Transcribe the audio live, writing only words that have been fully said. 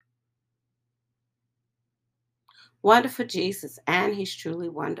Wonderful Jesus, and He's truly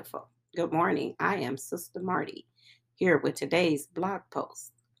wonderful. Good morning. I am Sister Marty here with today's blog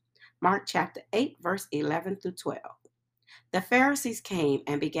post. Mark chapter 8, verse 11 through 12. The Pharisees came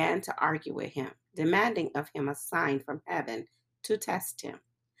and began to argue with him, demanding of him a sign from heaven to test him.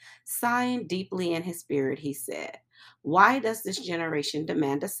 Sighing deeply in his spirit, he said, "Why does this generation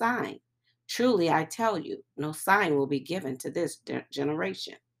demand a sign? Truly, I tell you, no sign will be given to this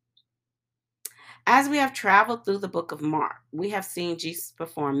generation." As we have traveled through the book of Mark, we have seen Jesus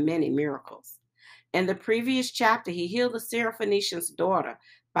perform many miracles. In the previous chapter, he healed the Syrophoenician's daughter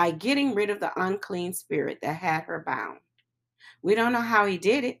by getting rid of the unclean spirit that had her bound. We don't know how he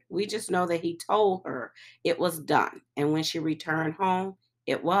did it. We just know that he told her it was done. And when she returned home,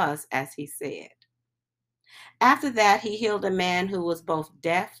 it was as he said. After that, he healed a man who was both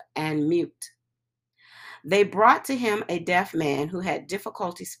deaf and mute. They brought to him a deaf man who had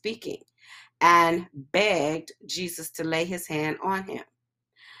difficulty speaking and begged Jesus to lay his hand on him.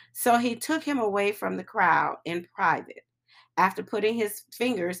 So he took him away from the crowd in private. After putting his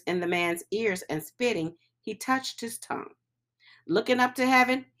fingers in the man's ears and spitting, he touched his tongue. Looking up to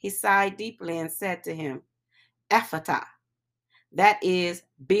heaven, he sighed deeply and said to him, "Ephata," that is,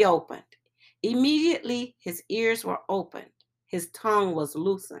 be opened. Immediately his ears were opened, his tongue was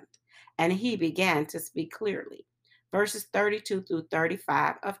loosened, and he began to speak clearly. Verses 32 through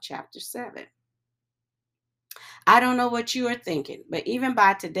 35 of chapter 7. I don't know what you are thinking, but even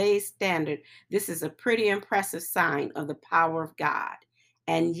by today's standard, this is a pretty impressive sign of the power of God.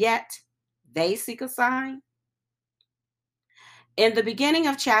 And yet, they seek a sign. In the beginning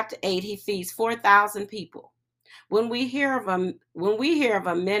of chapter 8, he feeds 4,000 people. When we hear of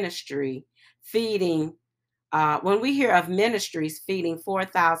a ministry feeding when we hear of ministries feeding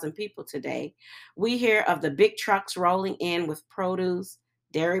 4,000 people today, we hear of the big trucks rolling in with produce,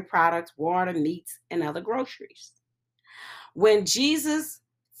 dairy products, water, meats, and other groceries. When Jesus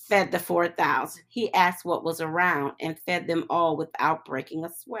fed the 4,000, he asked what was around and fed them all without breaking a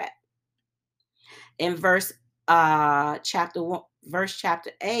sweat. In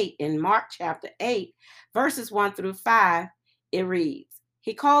chapter 8, in Mark chapter 8, verses 1 through 5, it reads,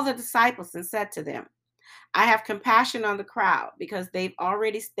 he called the disciples and said to them, "I have compassion on the crowd because they've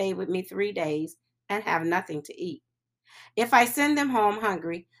already stayed with me 3 days and have nothing to eat. If I send them home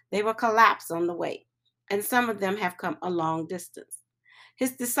hungry, they will collapse on the way, and some of them have come a long distance."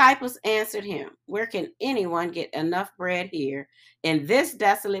 His disciples answered him, "Where can anyone get enough bread here in this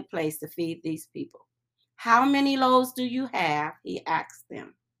desolate place to feed these people? How many loaves do you have?" he asked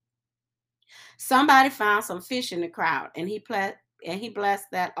them. Somebody found some fish in the crowd, and he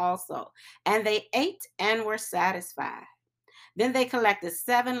blessed that also. And they ate and were satisfied. Then they collected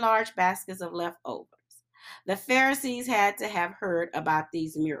 7 large baskets of leftovers. The Pharisees had to have heard about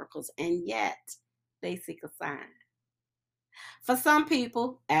these miracles, and yet they seek a sign. For some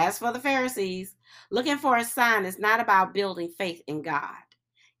people, as for the Pharisees, looking for a sign is not about building faith in God.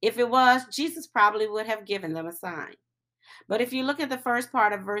 If it was, Jesus probably would have given them a sign. But if you look at the first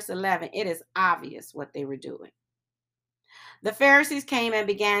part of verse 11, it is obvious what they were doing. The Pharisees came and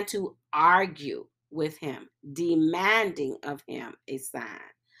began to argue with him, demanding of him a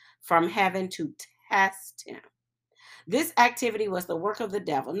sign from heaven to test him. This activity was the work of the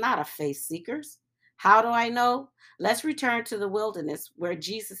devil, not of faith seekers. How do I know? Let's return to the wilderness where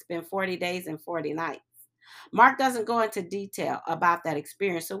Jesus spent 40 days and 40 nights. Mark doesn't go into detail about that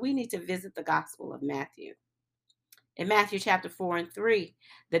experience, so we need to visit the Gospel of Matthew. In Matthew chapter 4 and 3,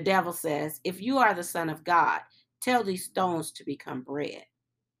 the devil says, "If you are the Son of God, tell these stones to become bread."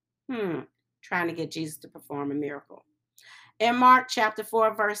 Trying to get Jesus to perform a miracle. In Mark chapter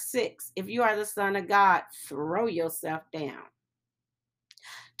 4, verse 6, "If you are the Son of God, throw yourself down."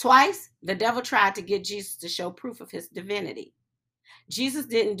 Twice, the devil tried to get Jesus to show proof of his divinity. Jesus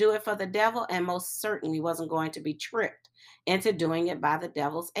didn't do it for the devil and most certainly wasn't going to be tricked into doing it by the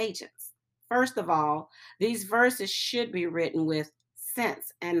devil's agents. First of all, these verses should be written with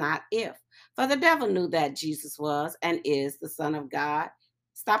sense and not if, for the devil knew that Jesus was and is the Son of God.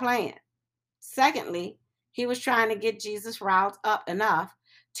 Stop playing. Secondly, he was trying to get Jesus riled up enough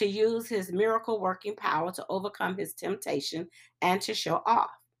to use his miracle working power to overcome his temptation and to show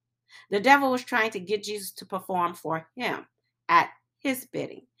off. The devil was trying to get Jesus to perform for him at his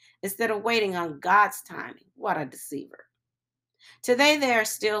bidding instead of waiting on God's timing. What a deceiver. Today, there are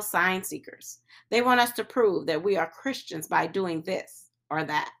still sign seekers. They want us to prove that we are Christians by doing this or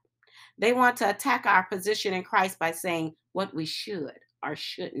that. They want to attack our position in Christ by saying what we should or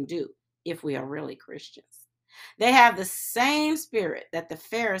shouldn't do if we are really Christians. They have the same spirit that the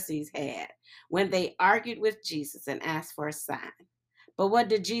Pharisees had when they argued with Jesus and asked for a sign. But what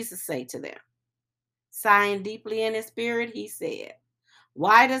did Jesus say to them? Sighing deeply in his spirit, he said,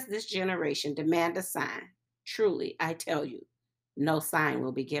 "Why does this generation demand a sign? Truly, I tell you, no sign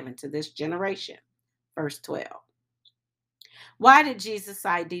will be given to this generation." Verse 12. Why did Jesus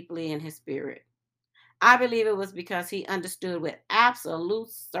sigh deeply in his spirit? I believe it was because he understood with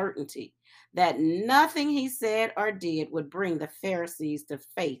absolute certainty that nothing he said or did would bring the Pharisees to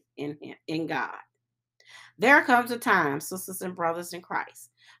faith in him, in God. There comes a time, sisters and brothers in Christ,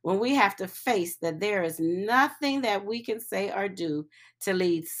 when we have to face that there is nothing that we can say or do to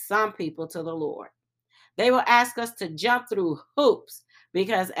lead some people to the Lord. They will ask us to jump through hoops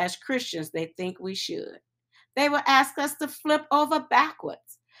because as Christians they think we should. They will ask us to flip over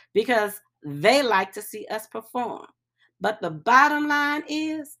backwards because they like to see us perform. But the bottom line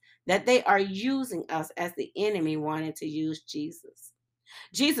is that they are using us as the enemy wanted to use Jesus.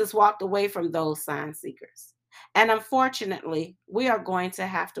 Jesus walked away from those sign seekers. And unfortunately, we are going to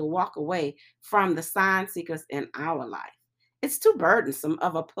have to walk away from the sign seekers in our life. It's too burdensome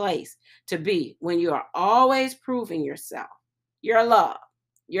of a place to be when you are always proving yourself, your love,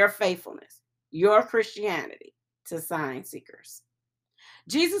 your faithfulness, your Christianity to sign seekers.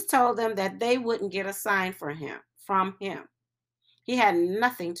 Jesus told them that they wouldn't get a sign from him. He had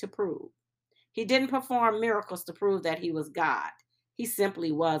nothing to prove. He didn't perform miracles to prove that he was God. He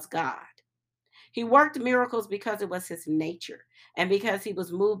simply was God. He worked miracles because it was his nature and because he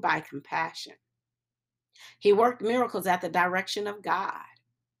was moved by compassion. He worked miracles at the direction of God.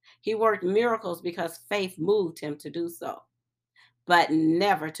 He worked miracles because faith moved him to do so, but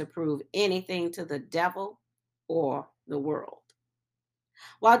never to prove anything to the devil or the world.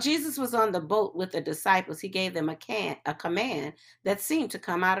 While Jesus was on the boat with the disciples, he gave them a command that seemed to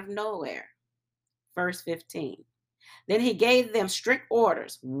come out of nowhere. Verse 15. Then he gave them strict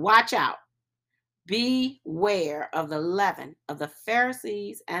orders. Watch out. Beware of the leaven of the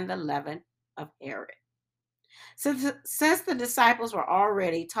Pharisees and the leaven of Herod. Since the disciples were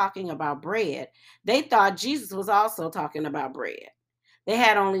already talking about bread, they thought Jesus was also talking about bread. They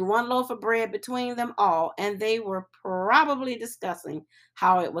had only one loaf of bread between them all, and they were probably discussing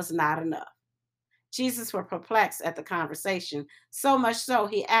how it was not enough. Jesus was perplexed at the conversation, so much so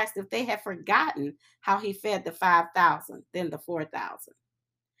he asked if they had forgotten how he fed the 5,000, then the 4,000.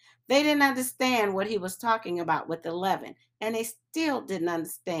 They didn't understand what he was talking about with the leaven, and they still didn't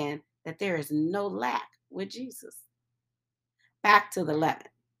understand that there is no lack with Jesus. Back to the leaven.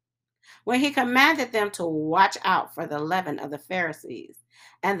 When he commanded them to watch out for the leaven of the Pharisees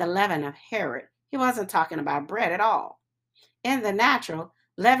and the leaven of Herod, he wasn't talking about bread at all. In the natural,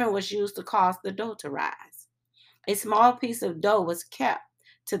 leaven was used to cause the dough to rise. A small piece of dough was kept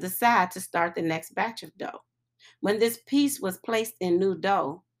to the side to start the next batch of dough. When this piece was placed in new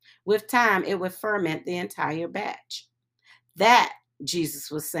dough, with time it would ferment the entire batch. That, Jesus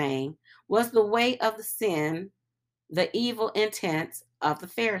was saying, was the way of the sin, the evil intents of the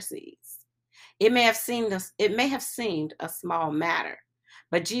Pharisees. It may have seemed a small matter,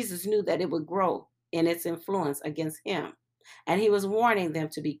 but Jesus knew that it would grow in its influence against him, and he was warning them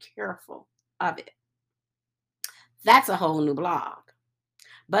to be careful of it. That's a whole new blog.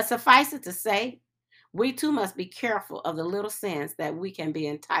 But suffice it to say, we too must be careful of the little sins that we can be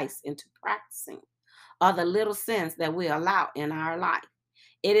enticed into practicing, or the little sins that we allow in our life.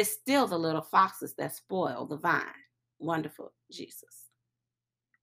 It is still the little foxes that spoil the vine. Wonderful Jesus.